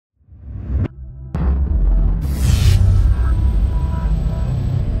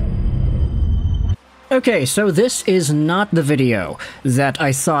Okay, so this is not the video that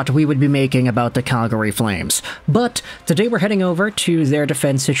I thought we would be making about the Calgary Flames, but today we're heading over to their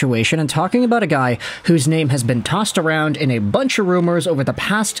defense situation and talking about a guy whose name has been tossed around in a bunch of rumors over the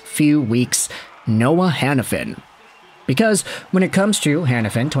past few weeks, Noah Hanifin. Because when it comes to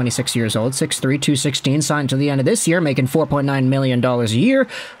Hanifin, 26 years old, 6'3", 216, signed to the end of this year, making $4.9 million a year,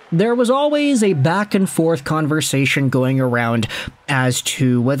 there was always a back-and-forth conversation going around as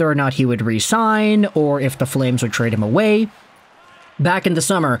to whether or not he would re-sign, or if the Flames would trade him away. Back in the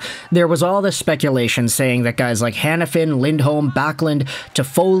summer, there was all this speculation saying that guys like Hanifin, Lindholm, Backlund,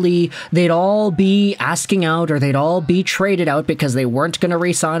 Toffoli, they'd all be asking out or they'd all be traded out because they weren't going to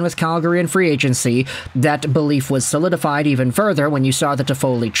re-sign with Calgary in free agency. That belief was solidified even further when you saw the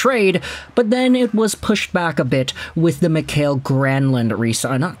Toffoli trade, but then it was pushed back a bit with the Mikael Granlund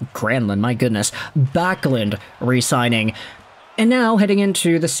Backlund re-signing. And now, heading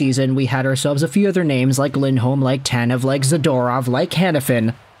into the season, we had ourselves a few other names like Lindholm, like Tanev, like Zadorov, like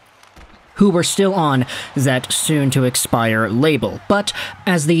Hanifin, who were still on that soon-to-expire label. But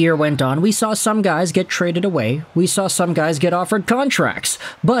as the year went on, we saw some guys get traded away, we saw some guys get offered contracts.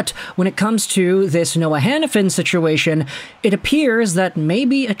 But when it comes to this Noah Hanifin situation, it appears that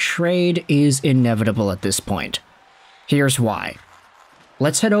maybe a trade is inevitable at this point. Here's why.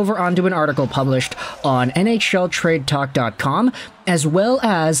 Let's head over onto an article published on NHLTradeTalk.com, as well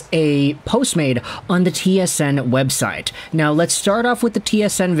as a post made on the TSN website. Now, let's start off with the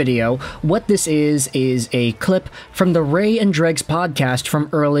TSN video. What this is a clip from the Ray and Dregs podcast from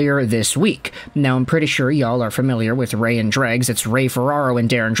earlier this week. Now, I'm pretty sure y'all are familiar with Ray and Dregs. It's Ray Ferraro and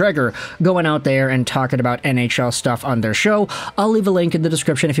Darren Dreger going out there and talking about NHL stuff on their show. I'll leave a link in the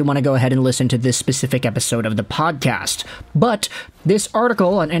description if you want to go ahead and listen to this specific episode of the podcast. But this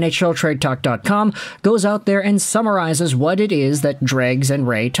article on NHLTradeTalk.com goes out there and summarizes what it is that Dregs and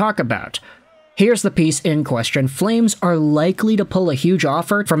Ray talk about. Here's the piece in question. Flames are likely to pull a huge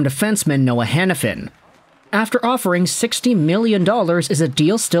offer from defenseman Noah Hanifin. After offering $60 million, is a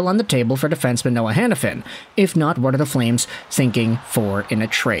deal still on the table for defenseman Noah Hanifin? If not, what are the Flames thinking for in a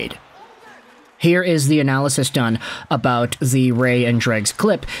trade? Here is the analysis done about the Ray and Dregs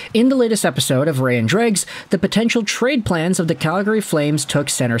clip. In the latest episode of Ray and Dregs, the potential trade plans of the Calgary Flames took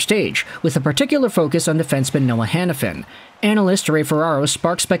center stage, with a particular focus on defenseman Noah Hanifin. Analyst Ray Ferraro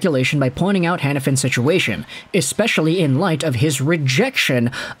sparked speculation by pointing out Hanifin's situation, especially in light of his rejection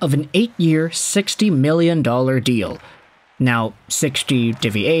of an 8-year, $60 million deal. Now, 60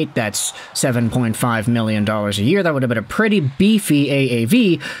 divvy 8, that's $7.5 million a year. That would have been a pretty beefy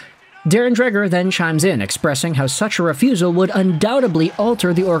AAV. Darren Dreger then chimes in, expressing how such a refusal would undoubtedly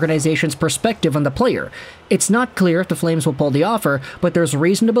alter the organization's perspective on the player. It's not clear if the Flames will pull the offer, but there's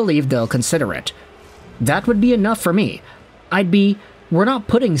reason to believe they'll consider it. That would be enough for me. We're not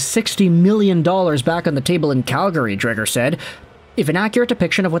putting $60 million back on the table in Calgary, Dreger said. If an accurate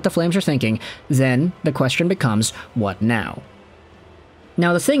depiction of what the Flames are thinking, then the question becomes, what now?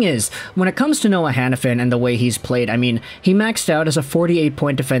 Now, the thing is, when it comes to Noah Hanifin and the way he's played, he maxed out as a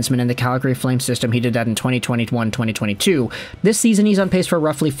 48-point defenseman in the Calgary Flames system. He did that in 2021-2022. This season, he's on pace for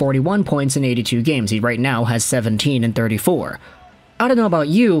roughly 41 points in 82 games. He right now has 17 in 34. I don't know about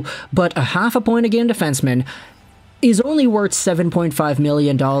you, but a half a point a game defenseman is only worth $7.5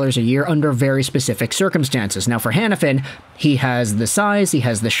 million a year under very specific circumstances. Now, for Hanifin, he has the size, he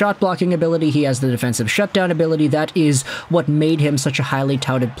has the shot-blocking ability, he has the defensive shutdown ability. That is what made him such a highly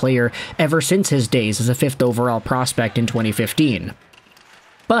touted player ever since his days as a 5th overall prospect in 2015.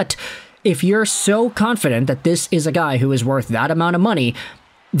 But if you're so confident that this is a guy who is worth that amount of money,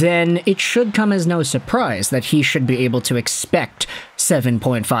 then it should come as no surprise that he should be able to expect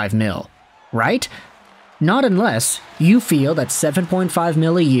 $7.5 mil, right? Not unless you feel that $7.5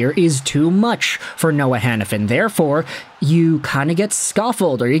 mil a year is too much for Noah Hanifin. Therefore, you kind of get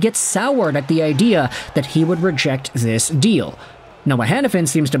scoffled or you get soured at the idea that he would reject this deal. Noah Hanifin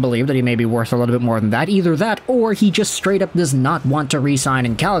seems to believe that he may be worth a little bit more than that. Either that, or he just straight up does not want to re-sign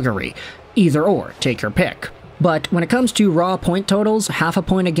in Calgary. Either or, take your pick. But when it comes to raw point totals, half a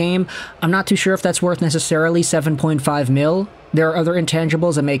point a game, I'm not too sure if that's worth necessarily 7.5 mil. There are other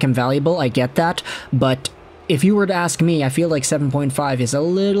intangibles that make him valuable, I get that, but if you were to ask me, I feel like 7.5 is a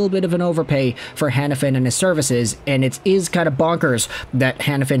little bit of an overpay for Hanifin and his services, and it is kind of bonkers that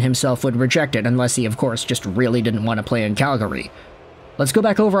Hanifin himself would reject it, unless he, of course, just really didn't want to play in Calgary. Let's go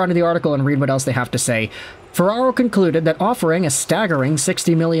back over onto the article and read what else they have to say. Ferraro concluded that offering a staggering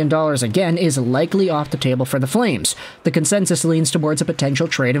 $60 million again is likely off the table for the Flames. The consensus leans towards a potential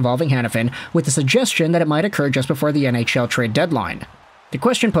trade involving Hanifin, with the suggestion that it might occur just before the NHL trade deadline. The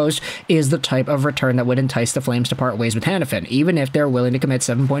question posed is the type of return that would entice the Flames to part ways with Hanifin, even if they're willing to commit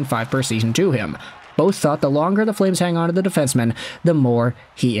 $7.5 per season to him. both thought the longer the Flames hang on to the defenseman, the more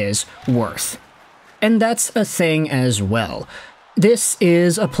he is worth. And that's a thing as well. This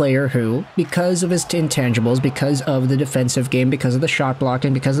is a player who, because of his intangibles, because of the defensive game, because of the shot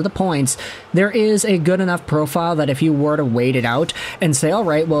blocking, because of the points, there is a good enough profile that if you were to wait it out and say, all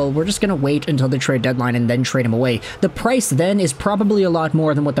right, well, we're just going to wait until the trade deadline and then trade him away, the price then is probably a lot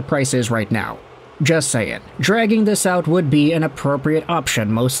more than what the price is right now. Just saying. Dragging this out would be an appropriate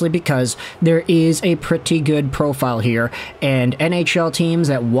option, mostly because there is a pretty good profile here, and NHL teams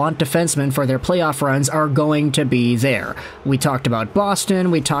that want defensemen for their playoff runs are going to be there. We talked about Boston,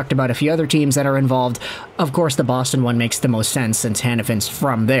 we talked about a few other teams that are involved. Of course, the Boston one makes the most sense since Hanifin's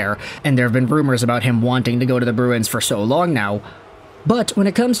from there, and there have been rumors about him wanting to go to the Bruins for so long now. But when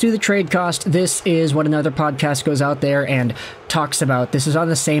it comes to the trade cost, this is what another podcast goes out there and talks about. This is on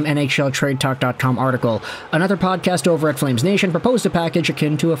the same NHLTradeTalk.com article. Another podcast over at Flames Nation proposed a package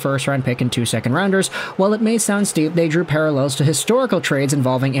akin to a first-round pick and 2 second-rounders. While it may sound steep, they drew parallels to historical trades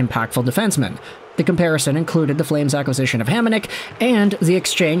involving impactful defensemen. The comparison included the Flames' acquisition of Hamonic and the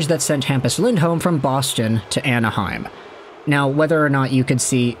exchange that sent Hampus Lindholm from Boston to Anaheim. Now, whether or not you could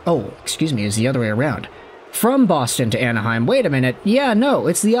see... Oh, excuse me, it's the other way around. From Boston to Anaheim. Wait a minute. Yeah, no,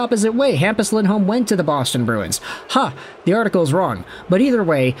 it's the opposite way. Hampus Lindholm went to the Boston Bruins. Ha! The article's wrong. But either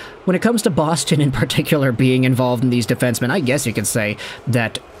way, when it comes to Boston in particular being involved in these defensemen, I guess you could say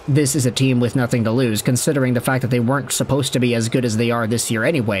that this is a team with nothing to lose, considering the fact that they weren't supposed to be as good as they are this year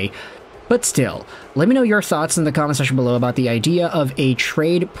anyway. But still, let me know your thoughts in the comment section below about the idea of a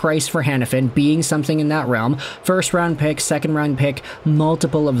trade price for Hanifin being something in that realm, first round pick, second round pick,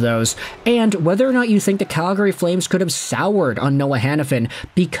 multiple of those, and whether or not you think the Calgary Flames could have soured on Noah Hanifin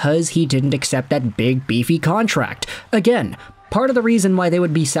because he didn't accept that big beefy contract. Again, part of the reason why they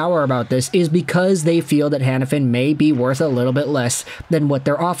would be sour about this is because they feel that Hanifin may be worth a little bit less than what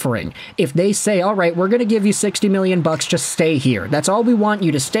they're offering. If they say, all right, we're going to give you $60 million, just stay here. That's all we want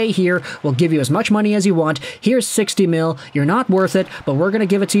you to stay here. We'll give you as much money as you want. Here's 60 mil. You're not worth it, but we're going to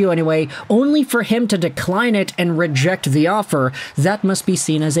give it to you anyway. Only for him to decline it and reject the offer, that must be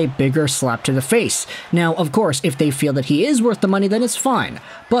seen as a bigger slap to the face. Now, of course, if they feel that he is worth the money, then it's fine.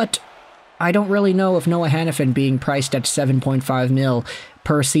 But I don't really know if Noah Hanifin being priced at 7.5 mil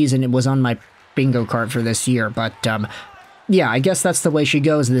per season, it was on my bingo card for this year, but yeah, I guess that's the way she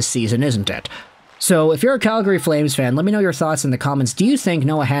goes this season, isn't it? So if you're a Calgary Flames fan, let me know your thoughts in the comments. Do you think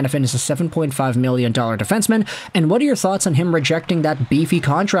Noah Hanifin is a $7.5 million defenseman? And what are your thoughts on him rejecting that beefy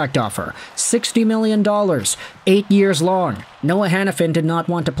contract offer? $60 million, 8 years long. Noah Hanifin did not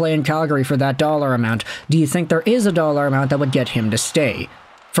want to play in Calgary for that dollar amount. Do you think there is a dollar amount that would get him to stay?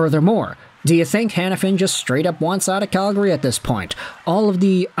 Furthermore, do you think Hanifin just straight up wants out of Calgary at this point? All of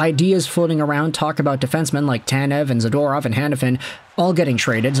the ideas floating around talk about defensemen like Tanev and Zadorov and Hanifin all getting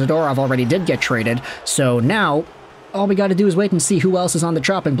traded. Zadorov already did get traded, so now all we gotta do is wait and see who else is on the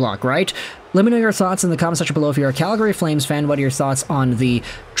chopping block, right? Let me know your thoughts in the comment section below. If you're a Calgary Flames fan, what are your thoughts on the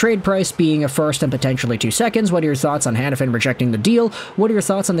trade price being a first and potentially 2 seconds? What are your thoughts on Hanifin rejecting the deal? What are your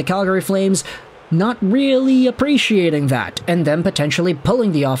thoughts on the Calgary Flames not really appreciating that, and then potentially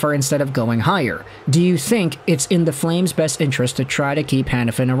pulling the offer instead of going higher? Do you think it's in the Flames' best interest to try to keep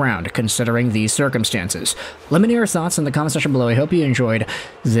Hanifin around, considering these circumstances? Let me know your thoughts in the comment section below. I hope you enjoyed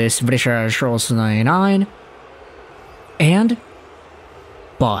this video, and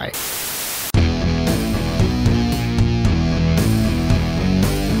bye.